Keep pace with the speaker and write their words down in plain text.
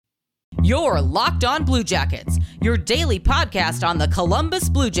You're Locked On Blue Jackets, your daily podcast on the Columbus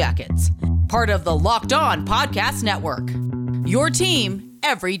Blue Jackets, part of the Locked On Podcast Network. Your team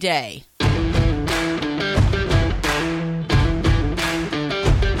every day.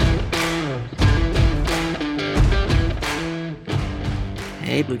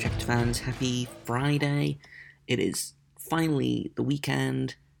 Hey Blue Jackets fans, happy Friday. It is finally the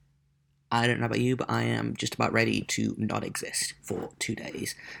weekend. I don't know about you, but I am just about ready to not exist for 2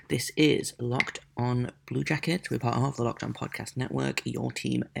 days. This is Locked On Blue Jackets. We're part of the Locked On Podcast Network, your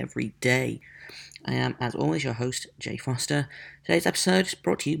team every day. I am, as always, your host, Jay Foster. Today's episode is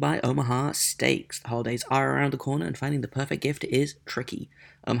brought to you by Omaha Steaks. The holidays are around the corner and finding the perfect gift is tricky.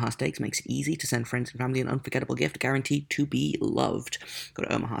 Omaha Steaks makes it easy to send friends and family an unforgettable gift guaranteed to be loved. Go to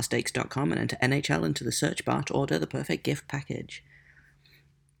omahasteaks.com and enter NHL into the search bar to order the perfect gift package.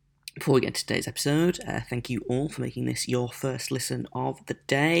 Before we get to today's episode, thank you all for making this your first listen of the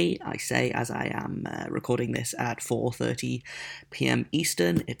day. I say as I am recording this at 4:30 p.m.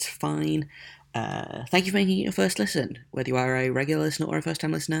 Eastern. It's fine. Thank you for making it your first listen. Whether you are a regular listener or a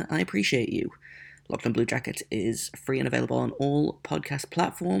first-time listener, I appreciate you. Locked On Blue Jackets is free and available on all podcast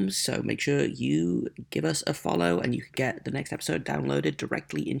platforms, so make sure you give us a follow and you can get the next episode downloaded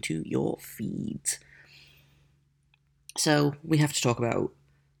directly into your feeds. So, we have to talk about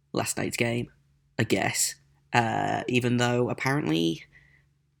last night's game, I guess, even though apparently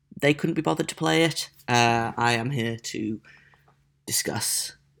they couldn't be bothered to play it. I am here to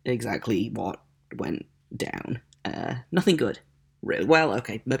discuss exactly what went down. Nothing good, really. Well,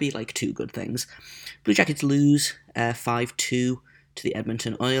 okay, maybe like two good things. Blue Jackets lose 5-2 to the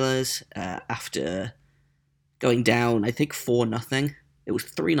Edmonton Oilers after going down, I think, 4-0. It was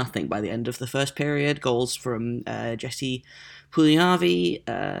 3-0 by the end of the first period. Goals from Jesse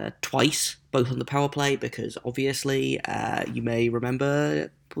Puljujarvi twice, both on the power play, because obviously you may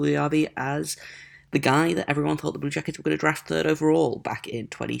remember Puljujarvi as the guy that everyone thought the Blue Jackets were going to draft third overall back in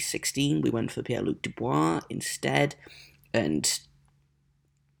 2016. We went for Pierre-Luc Dubois instead, and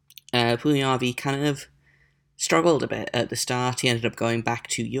Puljujarvi kind of struggled a bit at the start. He ended up going back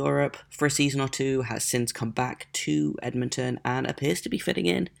to Europe for a season or two, has since come back to Edmonton, and appears to be fitting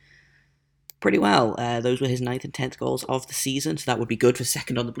in pretty well. Those were his 9th and 10th goals of the season, so that would be good for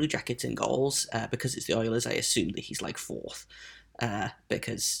second on the Blue Jackets in goals. Because it's the Oilers, I assume that he's like 4th,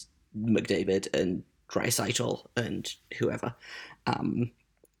 because McDavid and Draisaitl and whoever.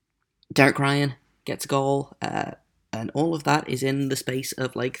 Derek Ryan gets a goal, and all of that is in the space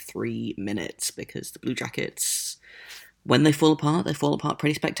of like 3 minutes, because the Blue Jackets, when they fall apart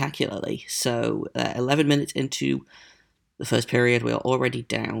pretty spectacularly. So 11 minutes into the first period, we are already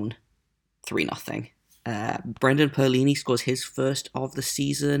down 3-0. Brendan Perlini scores his first of the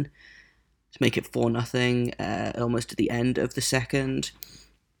season to make it 4-0 almost at the end of the second.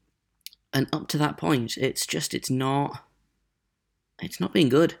 And up to that point, it's not been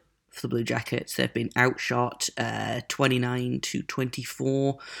good for the Blue Jackets. They've been outshot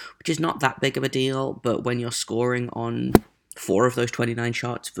 29-24, which is not that big of a deal, but when you're scoring on 4 of those 29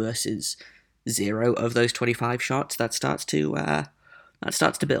 shots versus 0 of those 25 shots, that starts to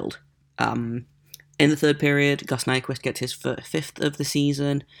build. In the third period, Gus Nyquist gets his 5th of the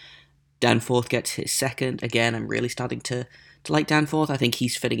season. Danforth gets his 2nd. Again, I'm really starting to like Danforth. I think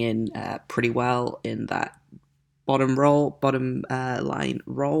he's fitting in pretty well in that bottom line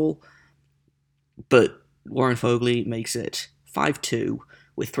role. But Warren Foegele makes it 5-2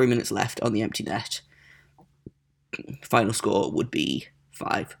 with 3 minutes left on the empty net. Final score would be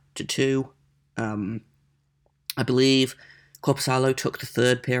 5-2. I believe Korpisalo took the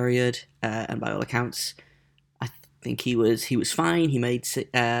third period, and by all accounts, I think he was fine. He made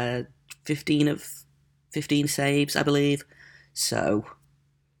 15 of 15 saves, I believe. So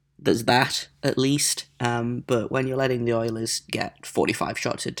there's that, at least. But when you're letting the Oilers get 45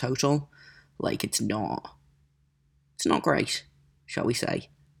 shots in total, like, it's not great, shall we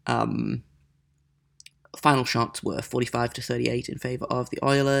say. Final shots were 45-38 in favour of the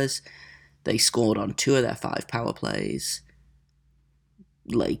Oilers. They scored on 2 of their 5 power plays.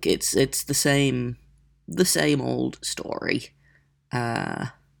 Like, it's the same old story.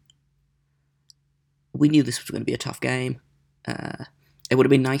 We knew this was going to be a tough game. It would have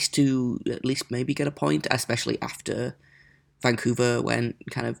been nice to at least maybe get a point, especially after Vancouver went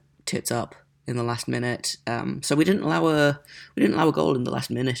kind of tits up in the last minute. So we didn't allow a goal in the last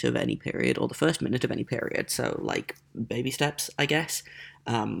minute of any period, or the first minute of any period. So, like, baby steps, I guess.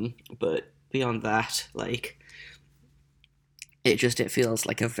 But beyond that, like, it feels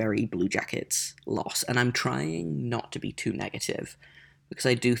like a very Blue Jackets loss. And I'm trying not to be too negative, because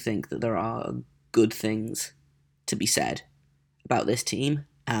I do think that there are good things to be said about this team.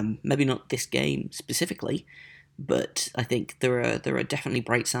 Maybe not this game specifically, but I think there are definitely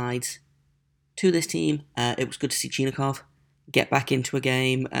bright sides to this team. It was good to see Chinakhov get back into a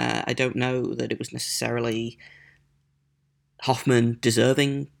game. I don't know that it was necessarily Hoffman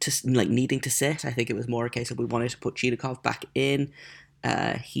deserving to needing to sit. I think it was more a case of we wanted to put Chinakhov back in.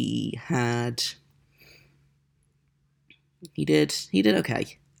 He did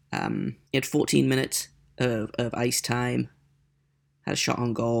okay. He had 14 minutes of ice time. Had a shot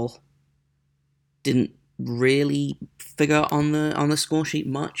on goal. Didn't really figure on the score sheet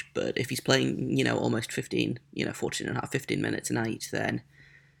much, but if he's playing, almost 15, 14 and a half, 15 minutes a night, then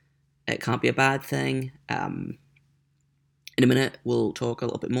it can't be a bad thing. In a minute, we'll talk a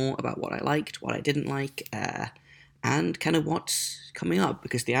little bit more about what I liked, what I didn't like, and kind of what's coming up,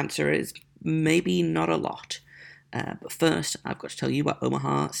 because the answer is maybe not a lot. But first, I've got to tell you about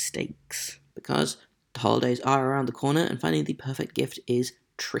Omaha Steaks, because the holidays are around the corner and finding the perfect gift is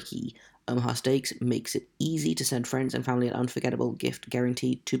tricky. Omaha Steaks makes it easy to send friends and family an unforgettable gift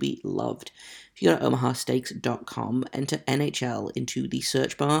guaranteed to be loved. If you go to omahasteaks.com, enter NHL into the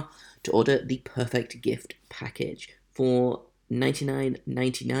search bar to order the perfect gift package. For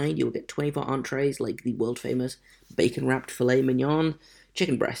 $99.99, you'll get 24 entrees like the world-famous bacon-wrapped filet mignon,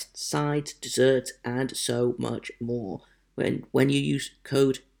 chicken breasts, sides, desserts, and so much more. When you use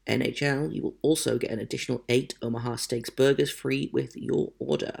code NHL, you will also get an additional 8 Omaha Steaks burgers free with your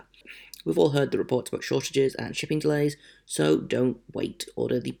order. We've all heard the reports about shortages and shipping delays, so don't wait.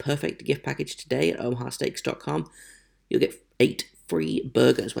 Order the perfect gift package today at omahasteaks.com. You'll get 8 free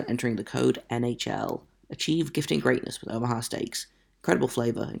burgers when entering the code NHL. Achieve gifting greatness with Omaha Steaks. Incredible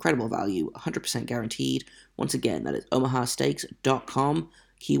flavor, incredible value, 100% guaranteed. Once again, that is omahasteaks.com,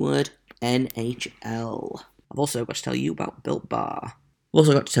 keyword NHL. I've also got to tell you about Built Bar. I've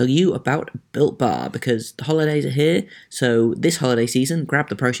also got to tell you about Built Bar, because the holidays are here, so this holiday season, grab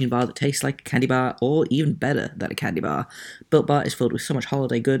the protein bar that tastes like a candy bar, or even better than a candy bar. Built Bar is filled with so much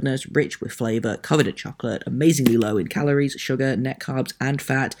holiday goodness, rich with flavour, covered in chocolate, amazingly low in calories, sugar, net carbs, and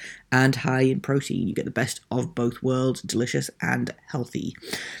fat, and high in protein. You get the best of both worlds, delicious and healthy.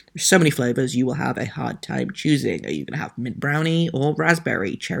 There's so many flavours you will have a hard time choosing. Are you going to have mint brownie, or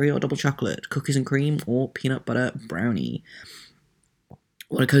raspberry, cherry or double chocolate, cookies and cream, or peanut butter brownie?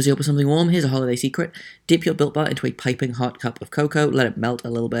 Want to cozy up with something warm? Here's a holiday secret. Dip your Built Bar into a piping hot cup of cocoa, let it melt a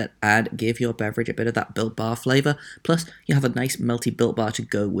little bit, and give your beverage a bit of that Built Bar flavour. Plus, you have a nice melty Built Bar to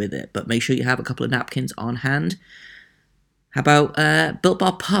go with it, but make sure you have a couple of napkins on hand. How about Built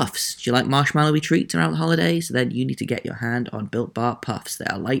Bar Puffs? Do you like marshmallowy treats around the holidays? Then you need to get your hand on Built Bar Puffs. They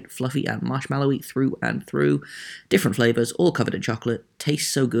are light, fluffy, and marshmallowy through and through. Different flavours, all covered in chocolate.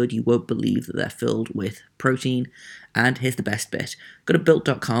 Taste so good you won't believe that they're filled with protein. And here's the best bit. Go to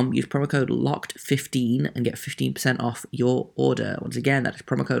Built.com, use promo code LOCKED15 and get 15% off your order. Once again, that is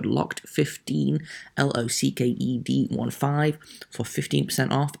promo code LOCKED15, LOCKED15, for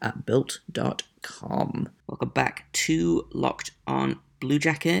 15% off at Built.com. Welcome back to Locked On Blue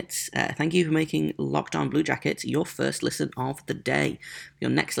Jackets. Thank you for making Locked On Blue Jackets your first listen of the day. For your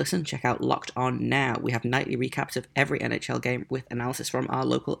next listen, check out Locked On Now. We have nightly recaps of every NHL game with analysis from our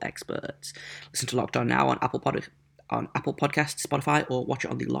local experts. Listen to Locked On Now on Apple Podcasts, Spotify, or watch it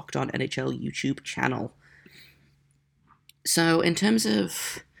on the Locked On NHL YouTube channel. So, in terms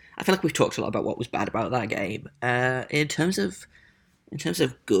of, I feel like we've talked a lot about what was bad about that game. In terms of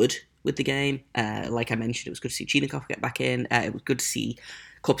good with the game, like I mentioned, it was good to see Chinakhov get back in. It was good to see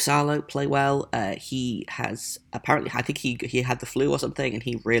Korpisalo play well. He has apparently, I think he had the flu or something, and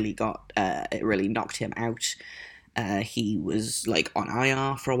he really it really knocked him out. He was on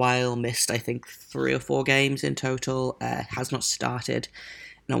IR for a while, missed I think 3 or 4 games in total, has not started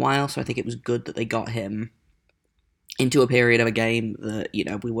in a while, so I think it was good that they got him into a period of a game that,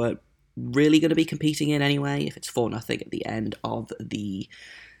 we weren't really going to be competing in anyway. If it's 4-0 at the end of the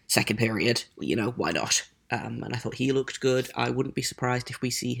second period, why not? And I thought he looked good. I wouldn't be surprised if we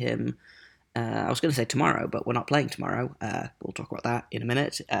see him, I was going to say tomorrow, but we're not playing tomorrow. We'll talk about that in a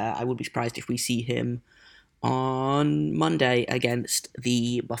minute. I would be surprised if we see him on Monday against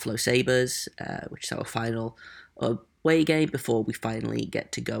the Buffalo Sabres, which is our final away game before we finally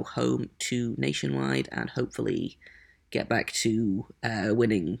get to go home to Nationwide and hopefully get back to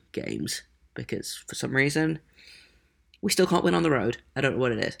winning games, because for some reason we still can't win on the road. I don't know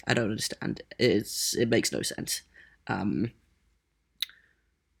what it is. I don't understand. It makes no sense. In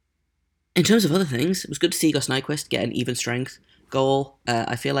terms of other things, it was good to see Gus Nyquist get an even strength goal.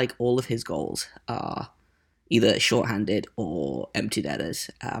 I feel like all of his goals are either shorthanded or empty netters.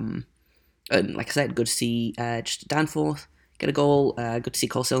 And like I said, good to see just Danforth get a goal. Good to see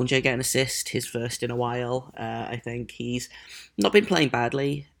Cole Sillinger get an assist, his first in a while. I think he's not been playing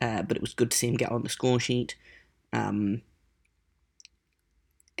badly, but it was good to see him get on the score sheet. In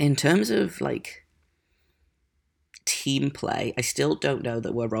terms of like team play, I still don't know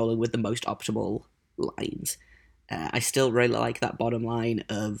that we're rolling with the most optimal lines. I still really like that bottom line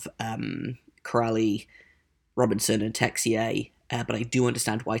of Corrali, Robinson, and Texier, but I do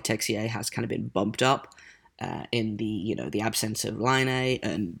understand why Texier has kind of been bumped up in the absence of Line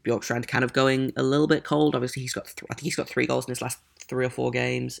and Bjorkstrand kind of going a little bit cold. Obviously, I think he's got 3 goals in his last 3 or 4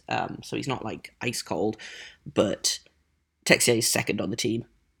 games, so he's not like ice cold, but Texier is second on the team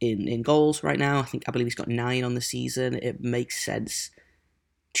in goals right now. I believe he's got 9 on the season. It makes sense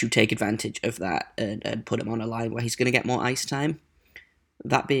to take advantage of that and put him on a line where he's going to get more ice time.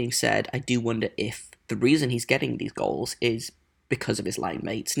 That being said, I do wonder if the reason he's getting these goals is because of his line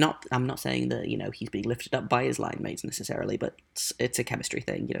mates. I'm not saying that he's being lifted up by his line mates necessarily, but it's a chemistry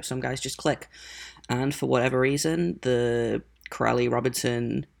thing. Some guys just click, and for whatever reason, the Corrali,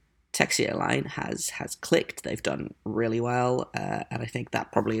 Robinson, Texier line has clicked. They've done really well, and I think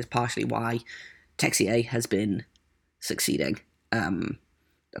that probably is partially why Texier has been succeeding.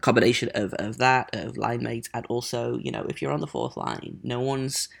 A combination of that, of line mates, and also, if you're on the 4th line, no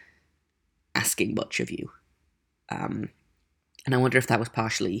one's asking much of you. And I wonder if that was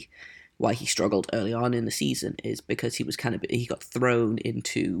partially why he struggled early on in the season, is because he got thrown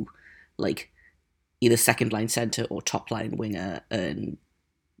into like either second line center or top line winger, and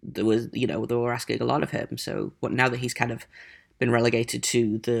they were asking a lot of him. So now that he's kind of been relegated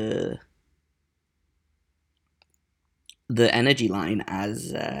to the energy line,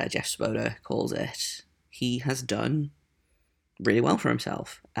 as Jeff Svoboda calls it, he has done really well for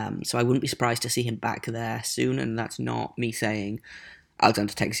himself. So I wouldn't be surprised to see him back there soon, and that's not me saying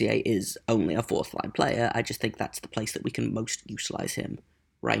Alexander Texier is only a 4th line player. I just think that's the place that we can most utilise him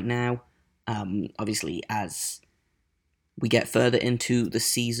right now. Obviously, as we get further into the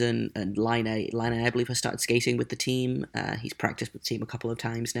season, and Line A, I believe, has started skating with the team. He's practiced with the team a couple of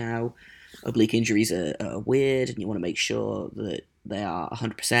times now. Oblique injuries are weird, and you want to make sure that they are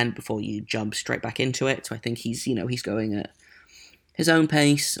 100% before you jump straight back into it. So I think he's going at his own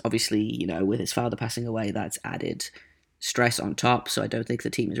pace. Obviously, with his father passing away, that's added stress on top. So I don't think the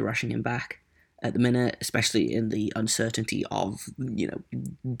team is rushing him back at the minute, especially in the uncertainty of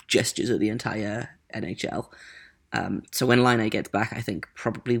gestures of the entire NHL. So when Line A gets back, I think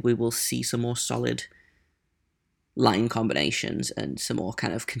probably we will see some more solid line combinations and some more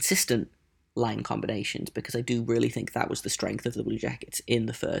kind of consistent line combinations, because I do really think that was the strength of the Blue Jackets in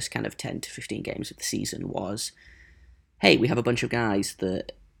the first kind of 10 to 15 games of the season was, hey, we have a bunch of guys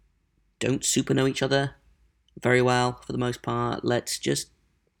that don't super know each other very well for the most part. Let's just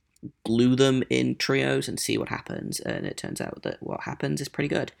glue them in trios and see what happens. And it turns out that what happens is pretty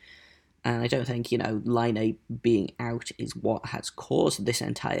good. And I don't think, Line A being out is what has caused this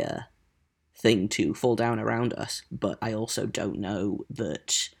entire thing to fall down around us. But I also don't know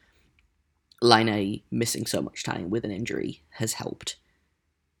that Line A missing so much time with an injury has helped.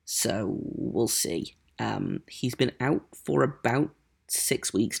 So we'll see. He's been out for about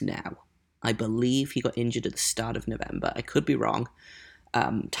 6 weeks now. I believe he got injured at the start of November. I could be wrong.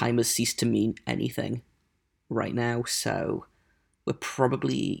 Time has ceased to mean anything right now, so we're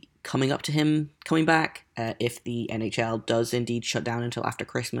probably coming up to him coming back if the NHL does indeed shut down until after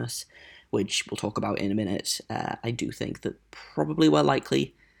Christmas, which we'll talk about in a minute. I do think that probably we're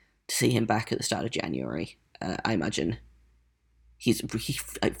likely to see him back at the start of January. I imagine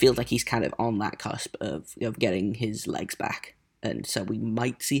it feels like he's kind of on that cusp of getting his legs back, and so we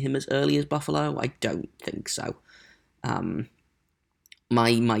might see him as early as Buffalo. I don't think so.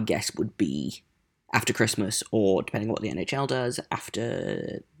 My guess would be after Christmas, or depending on what the NHL does,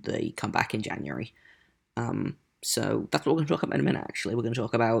 after they come back in January. So that's what we're going to talk about in a minute, actually. We're going to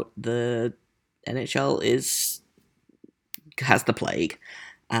talk about the NHL has the plague.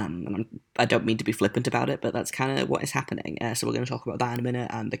 And I don't mean to be flippant about it, but that's kind of what is happening. So we're going to talk about that in a minute,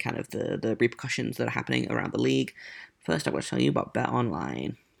 and the kind of the repercussions that are happening around the league. First, I want to tell you about Bet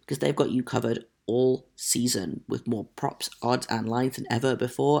Online, because they've got you covered all season with more props, odds, and lines than ever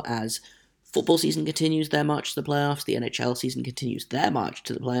before. As football season continues their march to the playoffs, the NHL season continues their march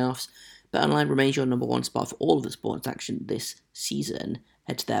to the playoffs. BetOnline remains your number one spot for all of the sports action this season.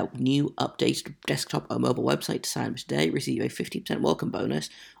 Head to their new updated desktop or mobile website to sign up today. Receive a 50% welcome bonus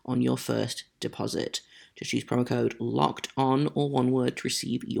on your first deposit. Just use promo code LOCKEDON, or one word, to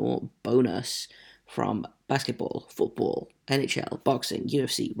receive your bonus. From basketball, football, NHL, boxing,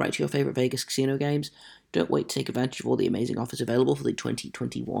 UFC, right to your favorite Vegas casino games, Don't wait to take advantage of all the amazing offers available for the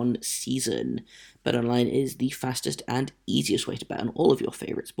 2021 season. BetOnline is the fastest and easiest way to bet on all of your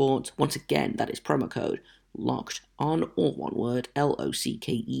favourite sports. Once again, that is promo code LOCKED on, all one word,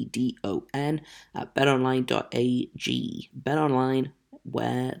 LOCKEDON, at betonline.ag. BetOnline,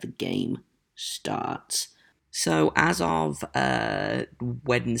 where the game starts. So as of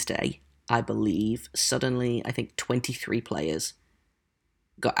Wednesday, I believe, suddenly I think 23 players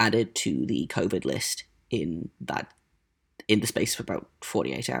got added to the COVID list in the space of about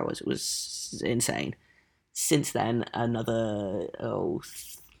 48 hours. It was insane. Since then, another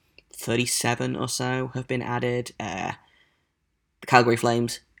 37 or so have been added. The Calgary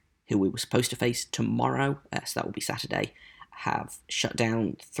Flames, who we were supposed to face tomorrow, so that will be Saturday, have shut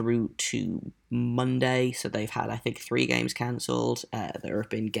down through to Monday. So they've had, I think, 3 games cancelled. There have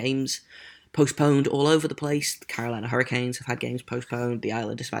been games postponed all over the place. The Carolina Hurricanes have had games postponed. The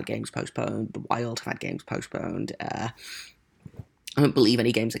Islanders have had games postponed. The Wild have had games postponed. I don't believe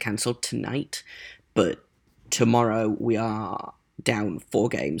any games are cancelled tonight, but tomorrow we are down 4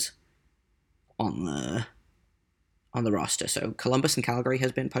 games on the roster. So Columbus and Calgary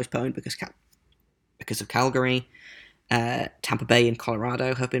has been postponed because of Calgary. Tampa Bay and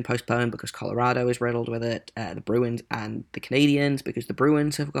Colorado have been postponed because Colorado is riddled with it. The Bruins and the Canadiens because the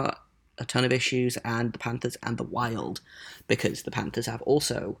Bruins have got a ton of issues, and the Panthers and the Wild because the Panthers have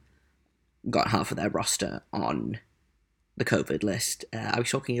also got half of their roster on the COVID list. I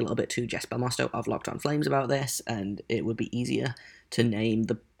was talking a little bit to Jess Belmosto of Locked On Flames about this, and it would be easier to name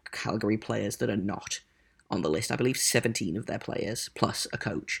the Calgary players that are not on the list. I believe 17 of their players, plus a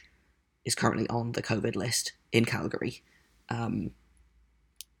coach, is currently on the COVID list in Calgary.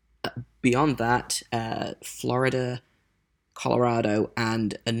 Beyond that, Florida, Colorado,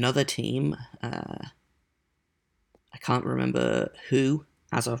 and another team, I can't remember who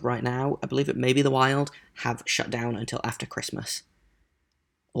as of right now, I believe it may be the Wild, have shut down until after Christmas.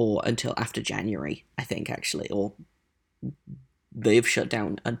 Or until after January, I think, actually. Or they've shut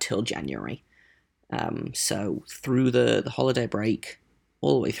down until January. So through the holiday break,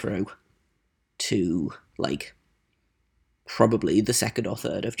 all the way through to, probably the 2nd or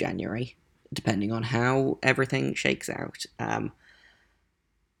 3rd of January, depending on how everything shakes out.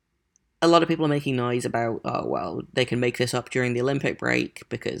 A lot of people are making noise about, they can make this up during the Olympic break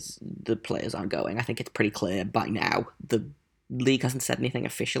because the players aren't going. I think it's pretty clear by now. The league hasn't said anything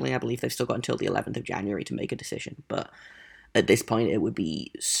officially. I believe they've still got until the 11th of January to make a decision. But at this point, it would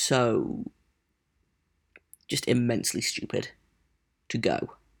be so just immensely stupid to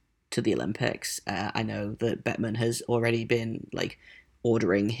go to the Olympics. I know that Bettman has already been,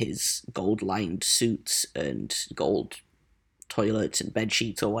 ordering his gold-lined suits and gold toilets and bed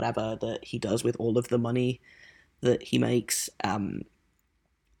sheets or whatever that he does with all of the money that he makes.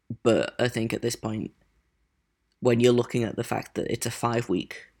 But I think at this point, when you're looking at the fact that it's a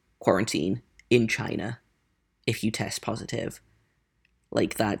 5-week quarantine in China, if you test positive,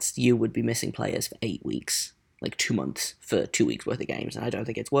 you would be missing players for 8 weeks, 2 months for 2 weeks worth of games. And I don't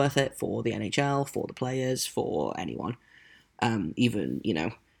think it's worth it for the NHL, for the players, for anyone. Even,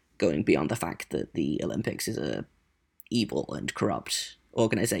 going beyond the fact that the Olympics is a evil and corrupt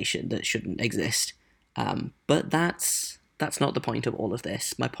organization that shouldn't exist. But that's not the point of all of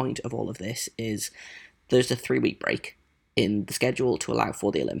this. My point of all of this is there's a 3-week break in the schedule to allow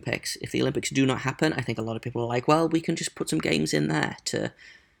for the Olympics. If the Olympics do not happen, I think a lot of people are like, well, we can just put some games in there to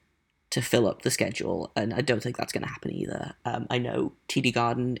fill up the schedule, and I don't think that's going to happen either. I know TD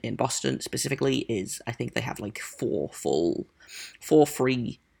Garden in Boston specifically I think they have 4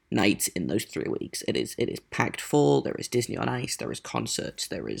 free nights in those 3 weeks. It is packed full. There is Disney on Ice, there is concerts,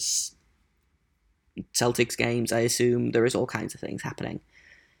 there is Celtics games, I assume. There is all kinds of things happening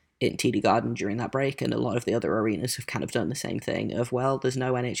in TD Garden during that break, and a lot of the other arenas have kind of done the same thing of, well, there's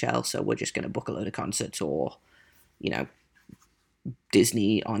no NHL, so we're just going to book a load of concerts, or,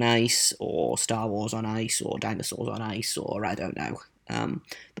 Disney on Ice, or Star Wars on Ice, or Dinosaurs on Ice, or I don't know.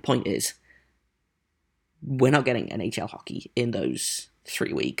 The point is, we're not getting NHL hockey in those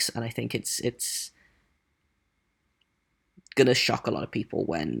 3 weeks, and I think it's gonna shock a lot of people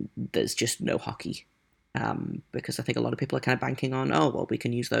when there's just no hockey, because I think a lot of people are kind of banking on, we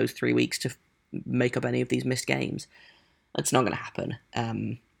can use those 3 weeks to make up any of these missed games. That's not going to happen.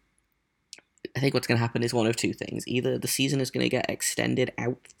 I think what's going to happen is one of two things. Either the season is going to get extended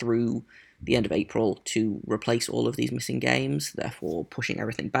out through the end of April to replace all of these missing games, therefore pushing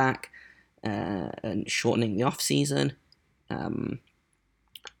everything back and shortening the off-season,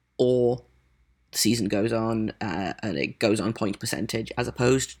 or the season goes on and it goes on point percentage as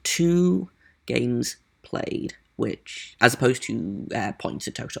opposed to games played, which, as opposed to points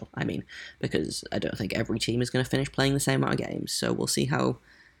in total, I mean, because I don't think every team is going to finish playing the same amount of games, so we'll see how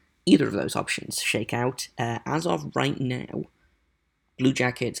either of those options shake out. As of right now, Blue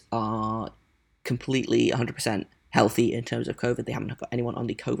Jackets are completely 100% healthy in terms of COVID. They haven't got anyone on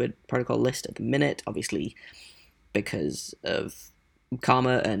the COVID protocol list at the minute, obviously because of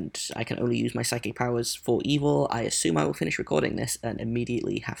karma, and I can only use my psychic powers for evil. I assume I will finish recording this and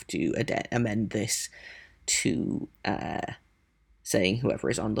immediately have to amend this to saying whoever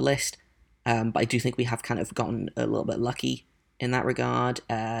is on the list. But I do think we have kind of gotten a little bit lucky in that regard.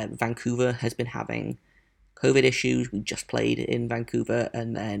 Vancouver has been having COVID issues. We just played in Vancouver,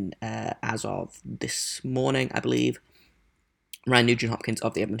 and then as of this morning, I believe, Ryan Nugent-Hopkins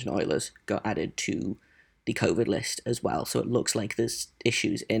of the Edmonton Oilers got added to the COVID list as well. So it looks like there's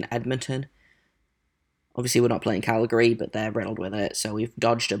issues in Edmonton. Obviously, we're not playing Calgary, but they're riddled with it, so we've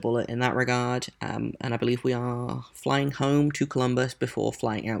dodged a bullet in that regard. And I believe we are flying home to Columbus before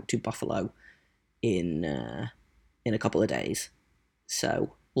flying out to Buffalo in a couple of days.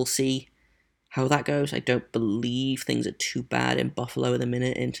 So we'll see how that goes. I don't believe things are too bad in Buffalo at the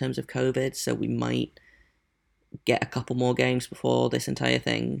minute in terms of COVID, so we might get a couple more games before this entire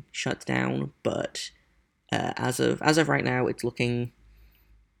thing shuts down. But as of right now, it's looking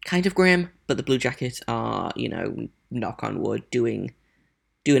kind of grim. But the Blue Jackets are, knock on wood, doing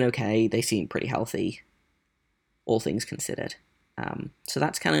okay. They seem pretty healthy, all things considered. So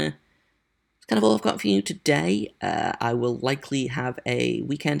that's kind of all I've got for you today. I will likely have a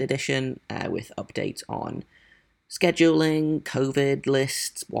weekend edition with updates on scheduling, COVID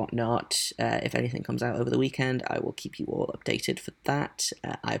lists, whatnot. If anything comes out over the weekend, I will keep you all updated for that.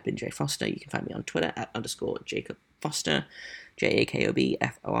 I've been Jay Foster. You can find me on Twitter at _Jacob Foster, JAKOB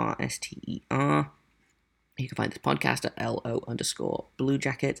FORSTER. You can find this podcast at LO_Blue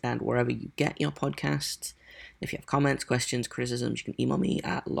Jacket, and wherever you get your podcasts. If you have comments, questions, criticisms, you can email me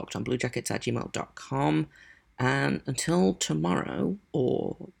at lockedonbluejackets@gmail.com. And until tomorrow,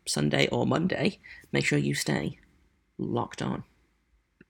 or Sunday, or Monday, make sure you stay locked on.